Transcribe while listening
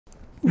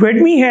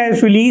Redmi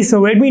has released the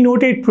Redmi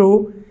Note 8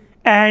 Pro,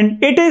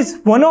 and it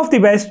is one of the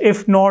best,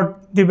 if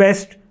not the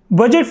best,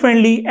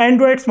 budget-friendly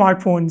Android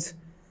smartphones.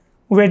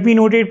 Redmi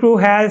Note 8 Pro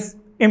has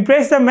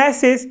impressed the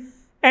masses,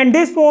 and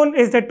this phone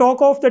is the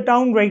talk of the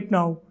town right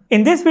now.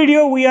 In this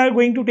video, we are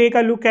going to take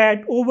a look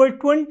at over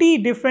 20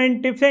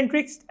 different tips and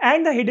tricks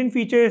and the hidden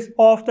features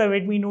of the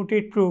Redmi Note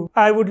 8 Pro.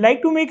 I would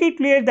like to make it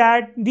clear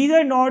that these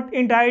are not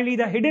entirely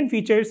the hidden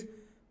features,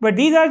 but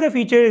these are the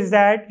features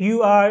that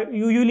you are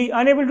usually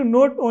unable to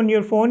note on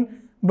your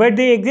phone, but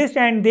they exist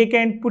and they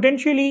can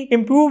potentially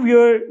improve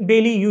your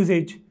daily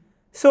usage.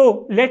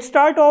 So let's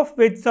start off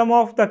with some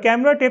of the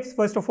camera tips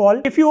first of all.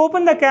 If you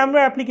open the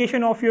camera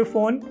application of your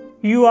phone,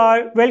 you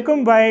are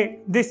welcomed by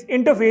this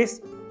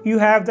interface. You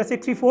have the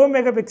 64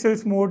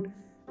 megapixels mode,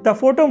 the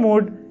photo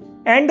mode,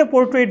 and the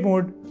portrait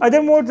mode.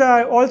 Other modes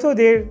are also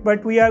there,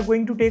 but we are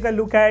going to take a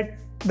look at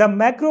the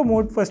macro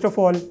mode first of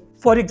all.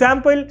 For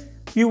example,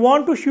 you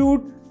want to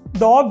shoot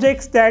the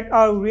objects that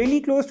are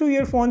really close to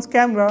your phone's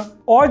camera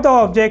or the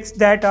objects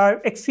that are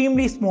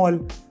extremely small.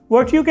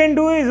 What you can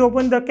do is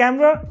open the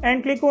camera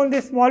and click on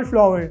this small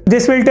flower.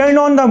 This will turn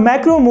on the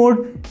macro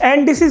mode,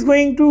 and this is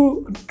going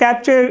to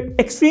capture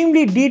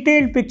extremely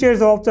detailed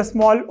pictures of the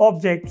small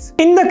objects.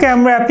 In the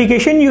camera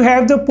application, you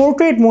have the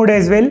portrait mode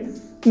as well.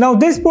 Now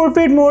this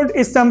portrait mode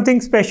is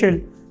something special.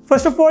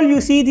 First of all,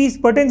 you see these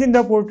buttons in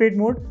the portrait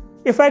mode.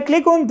 If I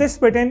click on this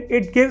button,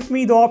 it gives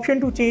me the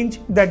option to change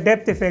the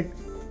depth effect.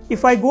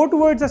 If I go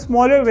towards a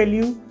smaller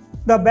value,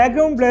 the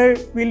background blur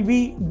will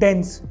be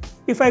dense.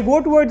 If I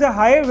go towards a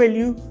higher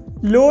value,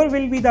 lower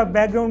will be the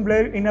background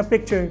blur in a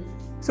picture.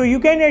 So you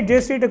can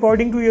adjust it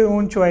according to your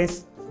own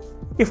choice.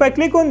 If I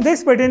click on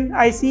this button,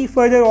 I see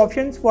further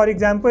options. For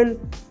example,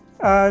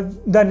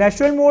 the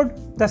natural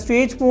mode, the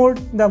stage mode,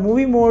 the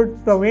movie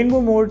mode, the rainbow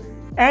mode,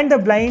 and the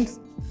blinds.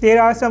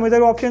 There are some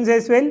other options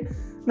as well.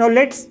 Now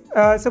let's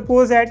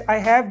suppose that I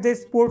have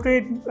this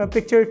portrait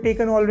picture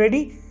taken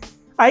already.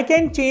 I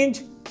can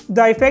change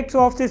the effects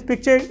of this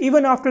picture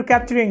even after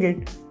capturing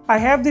it. I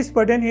have this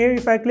button here.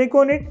 If I click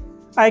on it,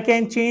 I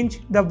can change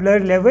the blur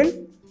level.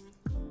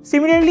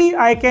 Similarly,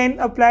 I can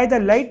apply the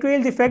light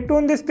trails effect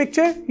on this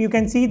picture. You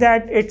can see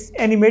that it's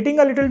animating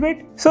a little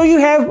bit. So you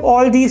have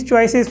all these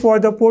choices for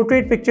the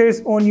portrait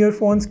pictures on your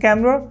phone's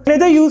camera.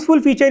 Another useful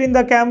feature in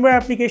the camera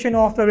application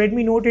of the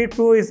Redmi Note 8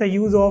 Pro is the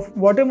use of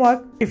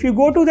watermark. If you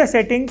go to the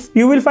settings,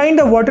 you will find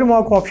the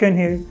watermark option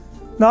here.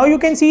 Now you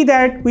can see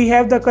that we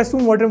have the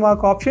custom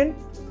watermark option.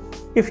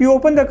 If you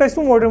open the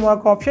custom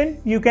watermark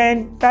option, you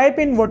can type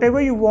in whatever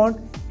you want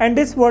and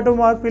this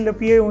watermark will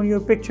appear on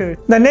your picture.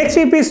 The next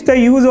tip is the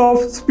use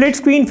of split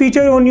screen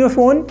feature on your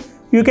phone.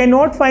 You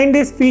cannot find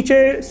this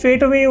feature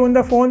straight away on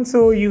the phone,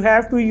 so you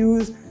have to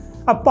use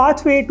a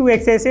pathway to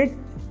access it.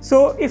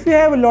 So if you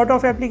have a lot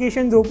of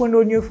applications opened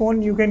on your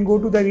phone, you can go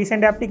to the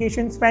recent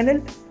applications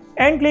panel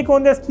and click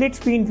on the split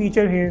screen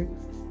feature here.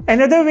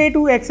 Another way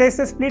to access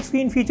the split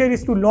screen feature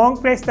is to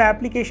long press the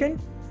application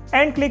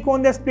and click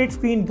on the split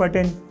screen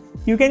button.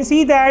 You can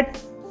see that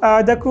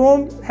the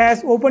Chrome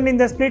has opened in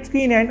the split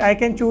screen and I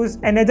can choose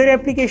another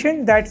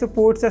application that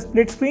supports the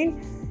split screen.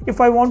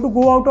 If I want to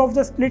go out of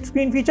the split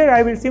screen feature,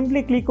 I will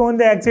simply click on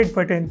the exit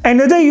button.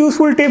 Another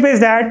useful tip is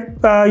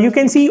that you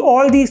can see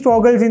all these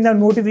toggles in the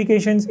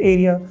notifications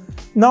area.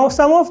 Now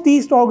some of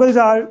these toggles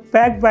are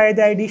backed by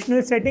the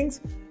additional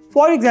settings.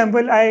 For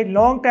example, I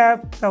long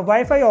tap the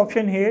Wi-Fi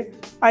option here,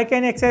 I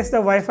can access the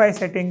Wi-Fi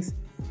settings.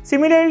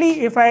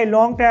 Similarly, if I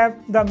long tap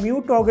the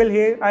mute toggle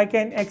here, I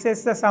can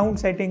access the sound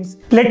settings.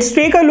 Let's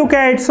take a look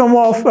at some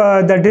of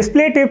the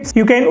display tips.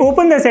 You can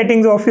open the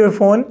settings of your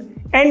phone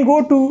and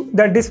go to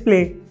the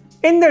display.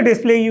 In the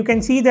display, you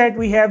can see that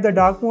we have the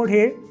dark mode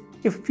here.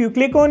 If you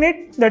click on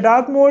it, the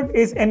dark mode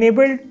is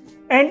enabled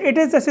and it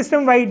is the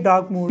system-wide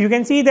dark mode. You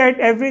can see that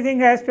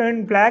everything has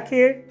turned black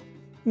here.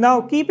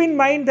 Now keep in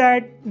mind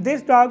that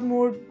this dark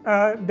mode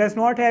does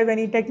not have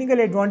any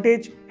technical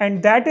advantage,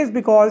 and that is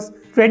because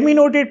Redmi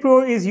Note 8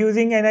 Pro is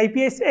using an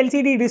IPS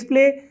LCD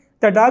display.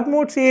 The dark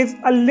mode saves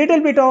a little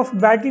bit of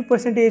battery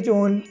percentage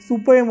on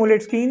Super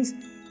AMOLED screens.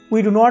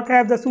 We do not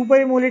have the Super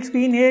AMOLED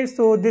screen here,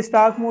 so this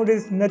dark mode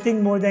is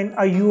nothing more than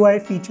a UI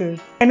feature.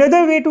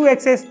 Another way to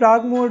access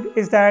dark mode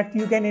is that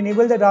you can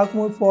enable the dark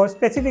mode for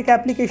specific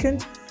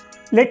applications.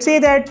 Let's say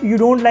that you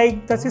don't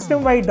like the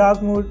system-wide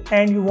dark mode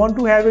and you want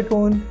to have it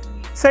on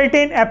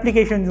certain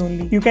applications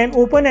only. You can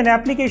open an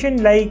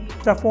application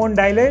like the phone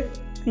dialer,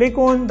 click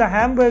on the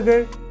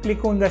hamburger,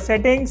 click on the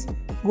settings,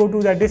 go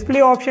to the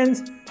display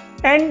options,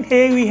 and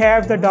here we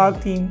have the dark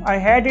theme. I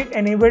had it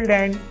enabled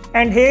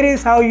and here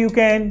is how you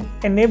can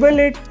enable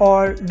it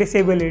or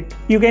disable it.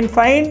 You can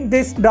find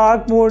this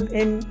dark mode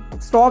in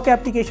stock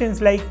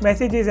applications like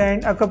messages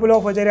and a couple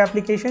of other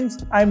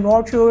applications. I'm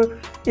not sure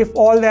if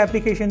all the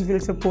applications will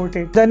support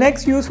it. The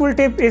next useful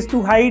tip is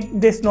to hide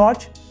this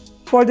notch.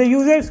 For the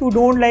users who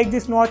don't like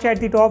this notch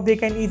at the top, they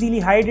can easily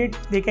hide it.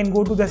 They can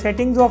go to the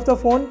settings of the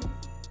phone,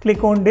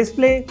 click on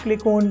display,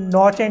 click on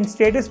notch and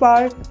status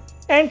bar,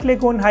 and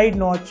click on hide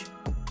notch.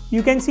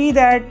 you can see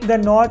that the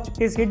notch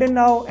is hidden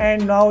now,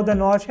 and now the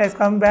notch has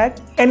come back.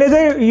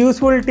 Another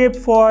useful tip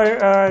for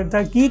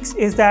the geeks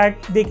is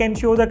that they can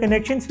show the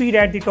connection speed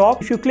at the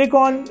top. If you click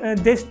on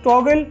this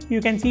toggle,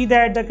 you can see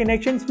that the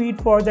connection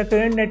speed for the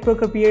current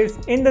network appears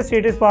in the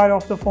status bar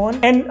of the phone.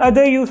 And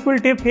other useful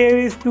tip here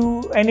is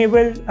to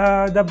enable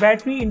the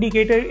battery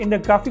indicator in the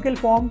graphical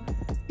form.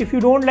 If you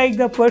don't like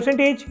the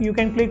percentage, you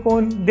can click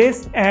on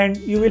this and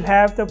you will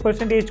have the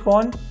percentage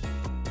gone.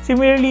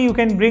 Similarly, you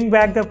can bring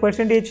back the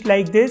percentage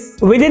like this.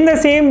 Within the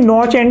same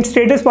notch and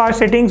status bar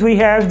settings, we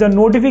have the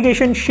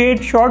notification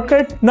shade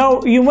shortcut.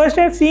 Now, you must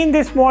have seen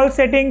this small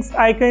settings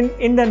icon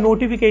in the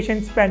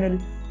notifications panel.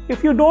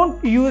 If you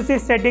don't use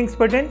this settings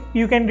button,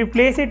 you can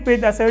replace it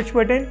with a search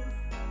button.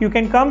 You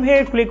can come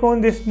here, click on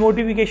this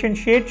notification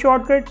shade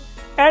shortcut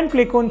and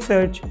click on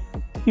search.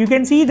 You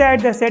can see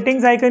that the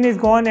settings icon is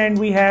gone and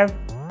we have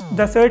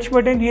the search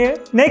button here.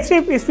 Next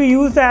step is to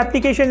use the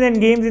applications and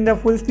games in the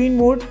full screen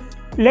mode.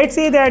 Let's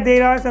say that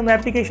there are some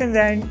applications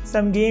and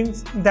some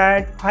games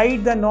that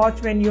hide the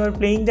notch when you are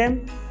playing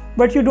them,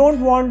 but you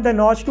don't want the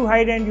notch to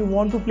hide and you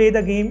want to play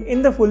the game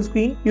in the full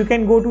screen. You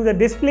can go to the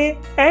display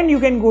and you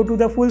can go to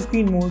the full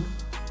screen mode.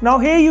 Now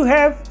here you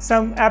have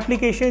some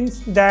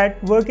applications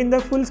that work in the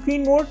full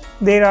screen mode.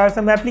 There are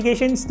some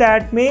applications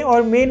that may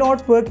or may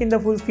not work in the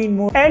full screen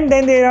mode. And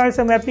then there are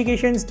some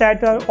applications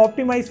that are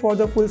optimized for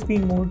the full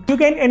screen mode. You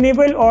can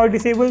enable or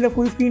disable the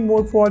full screen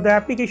mode for the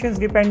applications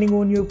depending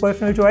on your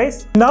personal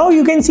choice. Now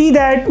you can see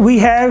that we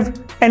have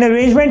an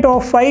arrangement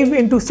of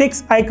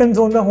 5x6 icons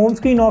on the home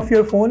screen of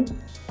your phone.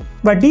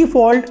 By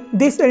default,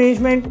 this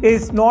arrangement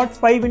is not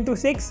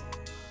 5x6.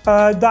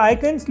 The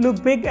icons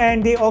look big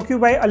and they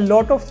occupy a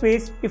lot of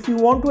space. If you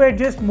want to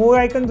adjust more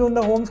icons on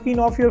the home screen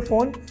of your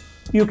phone,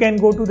 you can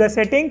go to the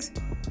settings,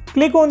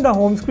 click on the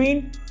home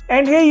screen,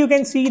 and here you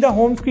can see the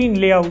home screen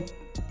layout.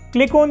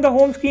 Click on the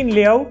home screen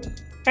layout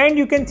and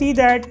you can see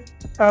that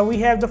we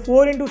have the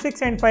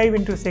 4x6 and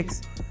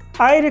 5x6.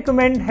 I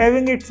recommend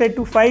having it set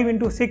to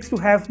 5x6 to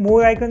have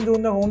more icons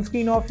on the home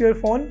screen of your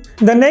phone.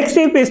 The next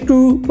step is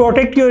to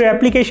protect your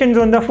applications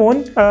on the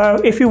phone.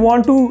 If you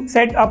want to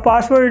set a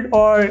password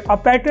or a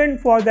pattern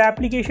for the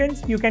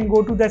applications, you can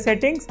go to the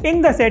settings.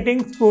 In the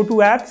settings, go to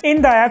apps.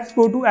 In the apps,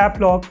 go to app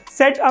lock.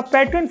 Set a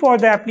pattern for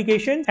the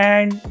applications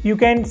and you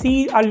can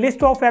see a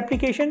list of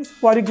applications.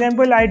 For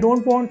example, I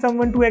don't want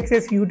someone to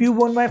access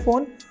YouTube on my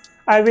phone.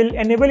 I will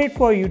enable it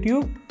for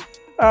YouTube.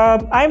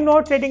 I'm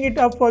not setting it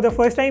up for the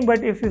first time,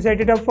 but if you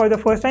set it up for the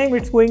first time,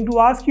 it's going to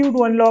ask you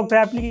to unlock the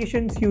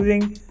applications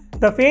using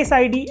the Face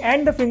ID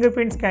and the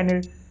fingerprint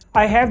scanner.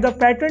 I have the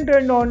pattern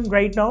turned on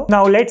right now.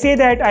 Now let's say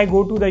that I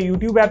go to the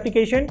YouTube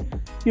application.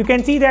 You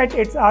can see that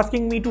it's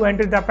asking me to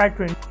enter the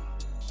pattern.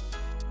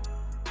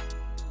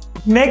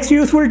 Next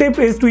useful tip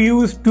is to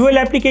use dual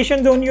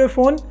applications on your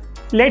phone.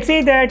 Let's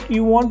say that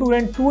you want to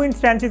run 2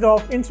 instances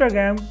of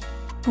Instagram,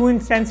 2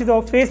 instances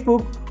of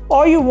Facebook,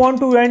 or you want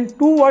to run 2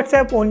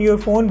 WhatsApp on your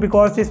phone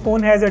because this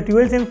phone has a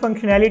dual SIM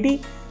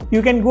functionality.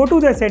 You can go to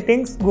the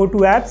settings, go to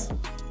apps.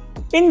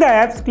 In the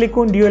apps, click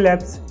on dual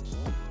apps.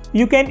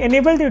 You can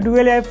enable the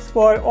dual apps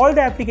for all the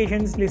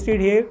applications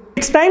listed here.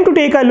 It's time to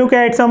take a look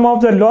at some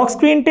of the lock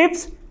screen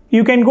tips.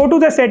 You can go to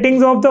the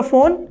settings of the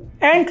phone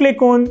and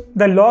click on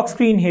the lock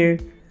screen here.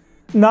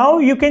 Now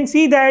you can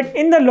see that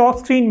in the lock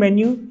screen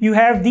menu, you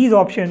have these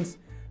options.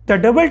 The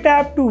double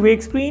tap to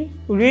wake screen,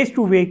 raise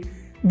to wake.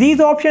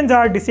 These options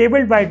are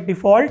disabled by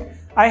default.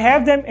 I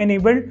have them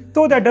enabled.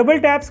 So the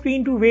double tap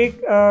screen to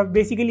wake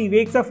basically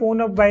wakes the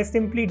phone up by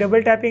simply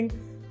double tapping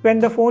when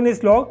the phone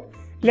is locked.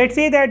 Let's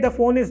say that the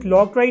phone is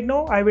locked right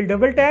now. I will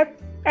double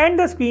tap and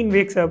the screen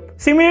wakes up.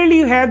 Similarly,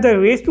 you have the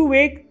raise to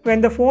wake.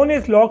 When the phone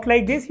is locked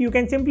like this, you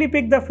can simply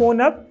pick the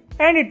phone up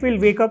and it will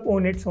wake up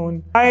on its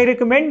own. I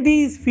recommend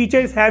these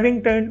features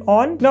having turned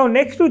on. Now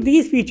next to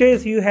these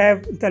features, you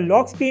have the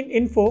lock screen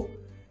info.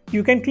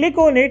 You can click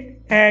on it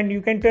and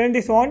you can turn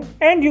this on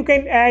and you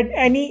can add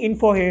any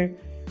info here.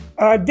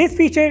 This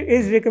feature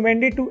is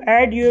recommended to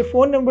add your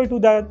phone number to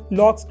the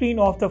lock screen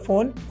of the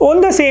phone. On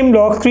the same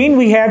lock screen,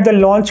 we have the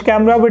launch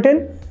camera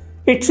button.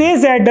 It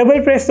says that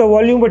double press the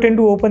volume button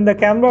to open the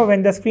camera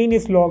when the screen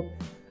is locked.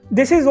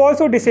 This is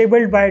also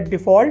disabled by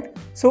default,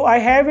 so I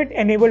have it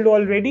enabled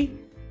already.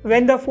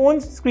 When the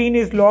phone's screen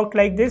is locked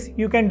like this,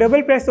 you can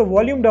double press the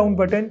volume down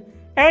button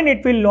and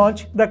it will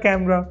launch the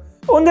camera.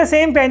 On the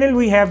same panel,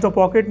 we have the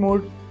pocket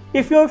mode.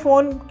 If your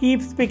phone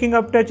keeps picking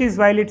up touches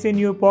while it's in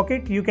your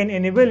pocket, you can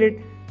enable it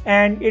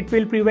and it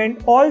will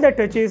prevent all the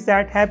touches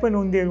that happen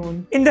on their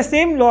own. In the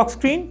same lock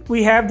screen,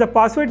 we have the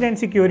password and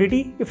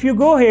security. If you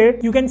go here,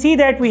 you can see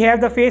that we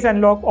have the face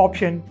unlock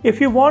option. If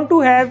you want to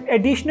have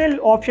additional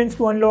options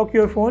to unlock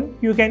your phone,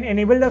 you can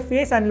enable the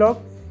face unlock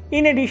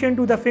in addition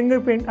to the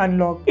fingerprint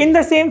unlock. In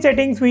the same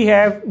settings, we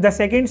have the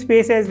second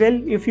space as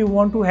well if you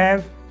want to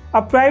have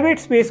a private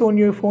space on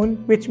your phone,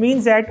 which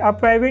means that a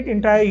private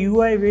entire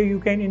UI where you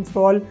can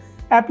install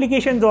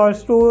applications or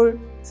store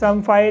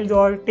some files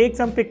or take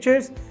some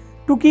pictures.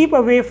 To keep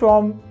away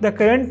from the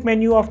current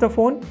menu of the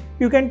phone,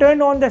 you can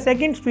turn on the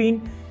second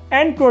screen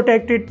and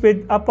protect it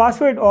with a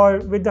password or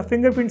with the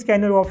fingerprint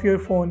scanner of your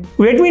phone.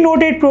 Redmi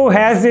Note 8 Pro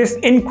has this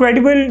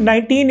incredible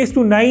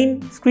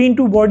 19:9 screen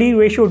to body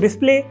ratio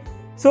display.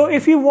 So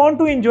if you want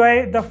to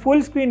enjoy the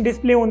full screen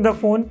display on the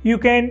phone, you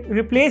can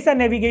replace the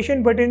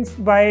navigation buttons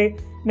by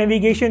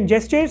navigation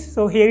gestures.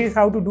 So here is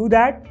how to do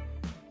that.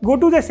 Go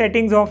to the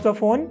settings of the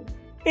phone.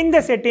 In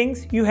the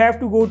settings, you have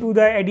to go to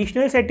the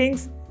additional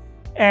settings,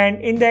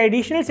 and in the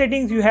additional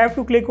settings, you have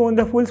to click on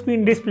the full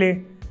screen display.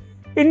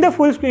 In the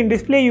full screen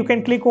display, you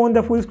can click on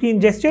the full screen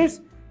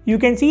gestures. You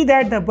can see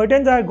that the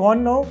buttons are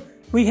gone now.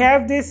 We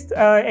have this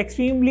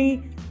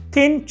extremely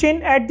thin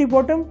chin at the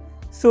bottom.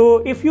 So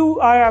if you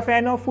are a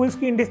fan of full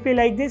screen display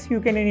like this, you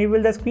can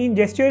enable the screen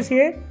gestures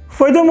here.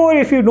 Furthermore,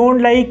 if you don't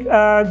like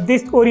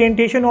this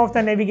orientation of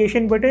the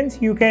navigation buttons,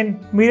 you can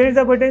mirror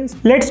the buttons.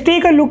 Let's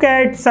take a look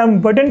at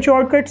some button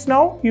shortcuts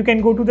now. You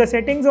can go to the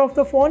settings of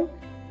the phone,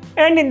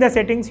 and in the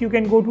settings, you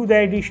can go to the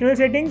additional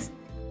settings.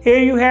 Here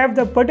you have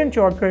the button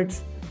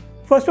shortcuts.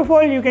 First of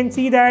all, you can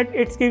see that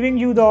it's giving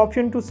you the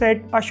option to set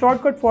a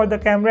shortcut for the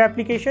camera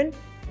application.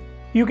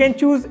 You can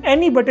choose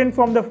any button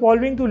from the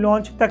following to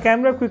launch the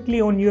camera quickly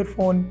on your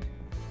phone.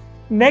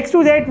 Next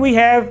to that, we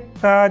have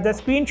the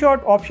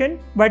screenshot option.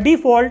 By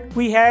default,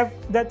 we have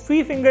the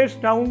 3 fingers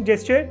down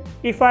gesture.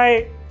 If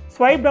I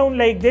swipe down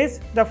like this,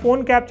 the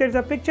phone captures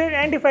a picture,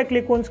 and if I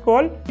click on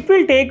scroll, it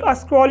will take a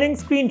scrolling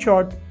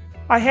screenshot.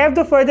 I have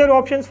the further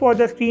options for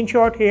the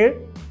screenshot here.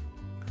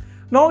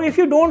 Now, if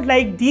you don't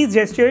like these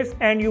gestures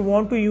and you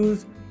want to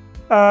use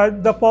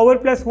the power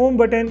plus home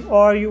button,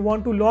 or you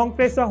want to long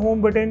press the home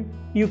button,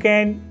 you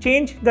can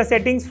change the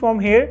settings from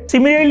here.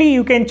 Similarly,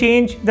 you can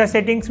change the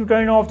settings to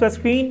turn off the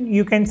screen.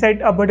 You can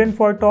set a button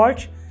for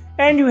torch,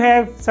 and you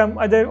have some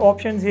other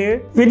options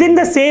here. Within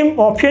the same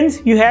options,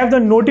 you have the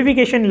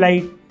notification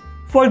light.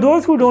 For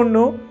those who don't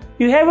know,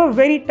 you have a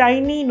very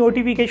tiny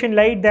notification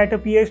light that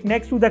appears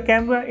next to the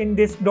camera in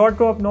this dot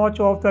top notch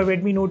of the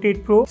Redmi Note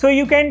 8 Pro. So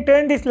you can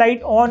turn this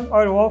light on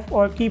or off,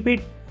 or keep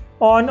it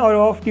on or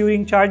off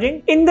during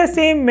charging. In the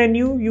same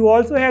menu, you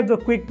also have the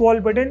quick wall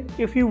button.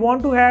 If you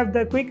want to have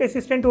the quick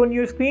assistant on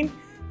your screen,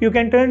 you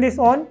can turn this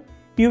on.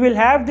 You will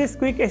have this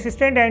quick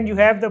assistant, and you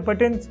have the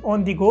buttons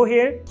on the go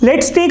here.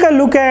 Let's take a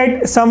look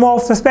at some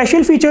of the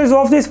special features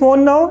of this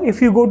phone now.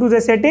 If you go to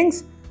the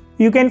settings,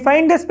 you can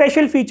find the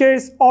special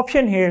features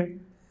option here.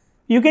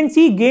 You can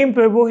see Game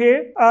Turbo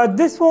here.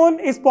 This phone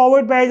is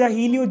powered by the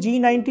Helio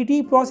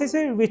G90T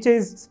processor, which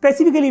is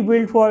specifically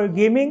built for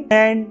gaming,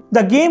 and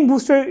the Game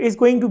Booster is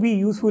going to be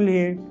useful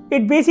here.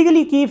 It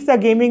basically keeps the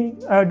gaming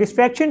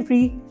distraction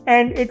free,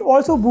 and it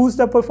also boosts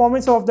the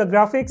performance of the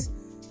graphics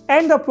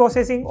and the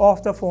processing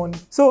of the phone.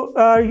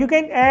 So you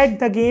can add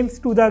the games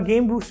to the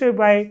Game Booster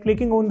by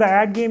clicking on the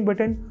Add Game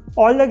button.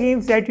 All the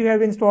games that you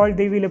have installed,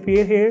 they will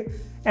appear here,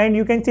 and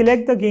you can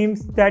select the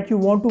games that you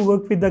want to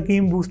work with the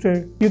Game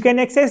Booster. You can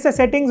access the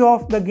settings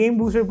of the Game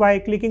Booster by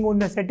clicking on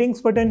the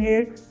settings button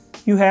here.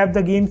 You have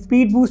the game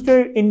speed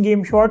booster,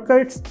 in-game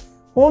shortcuts,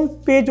 home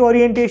page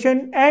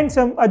orientation, and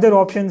some other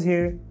options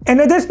here.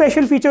 Another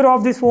special feature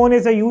of this phone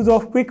is the use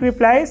of quick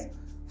replies.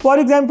 For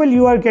example,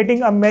 you are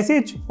getting a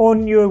message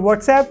on your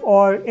WhatsApp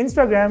or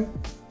Instagram,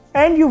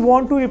 and you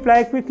want to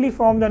reply quickly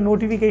from the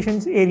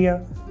notifications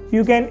area.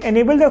 You can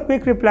enable the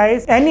quick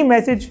replies. Any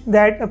message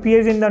that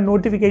appears in the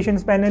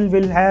notifications panel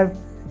will have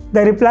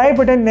the reply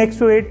button next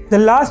to it. The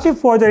last tip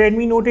for the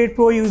Redmi Note 8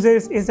 Pro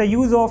users is the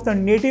use of the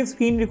native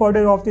screen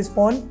recorder of this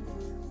phone.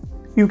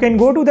 You can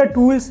go to the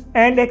tools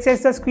and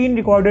access the screen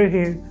recorder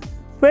here.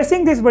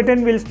 Pressing this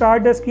button will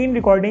start the screen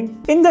recording.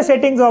 In the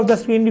settings of the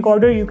screen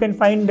recorder, you can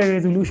find the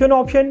resolution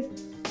option,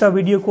 the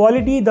video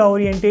quality, the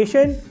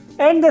orientation,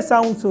 and the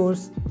sound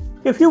source.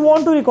 If you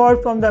want to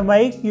record from the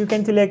mic, you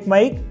can select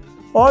mic,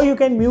 or you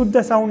can mute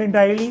the sound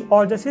entirely,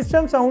 or the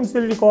system sounds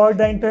will record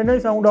the internal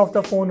sound of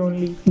the phone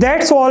only.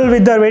 That's all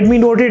with the Redmi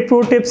Note 8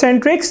 Pro tips and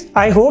tricks.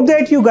 I hope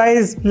that you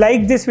guys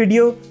liked this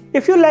video.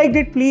 If you liked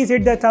it, please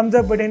hit the thumbs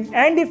up button,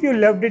 and if you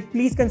loved it,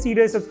 please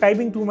consider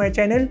subscribing to my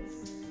channel.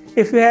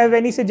 If you have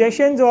any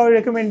suggestions or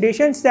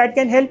recommendations that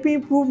can help me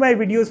improve my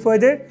videos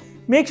further,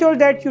 make sure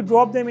that you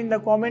drop them in the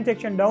comment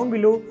section down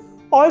below.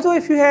 Also,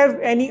 if you have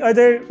any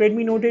other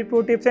Redmi Note 8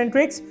 Pro tips and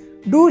tricks,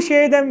 do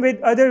share them with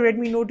other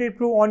Redmi Note 8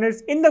 Pro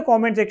owners in the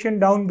comment section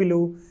down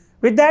below.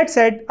 With that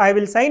said, I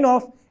will sign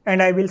off,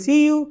 and I will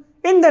see you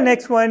in the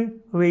next one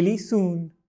really soon.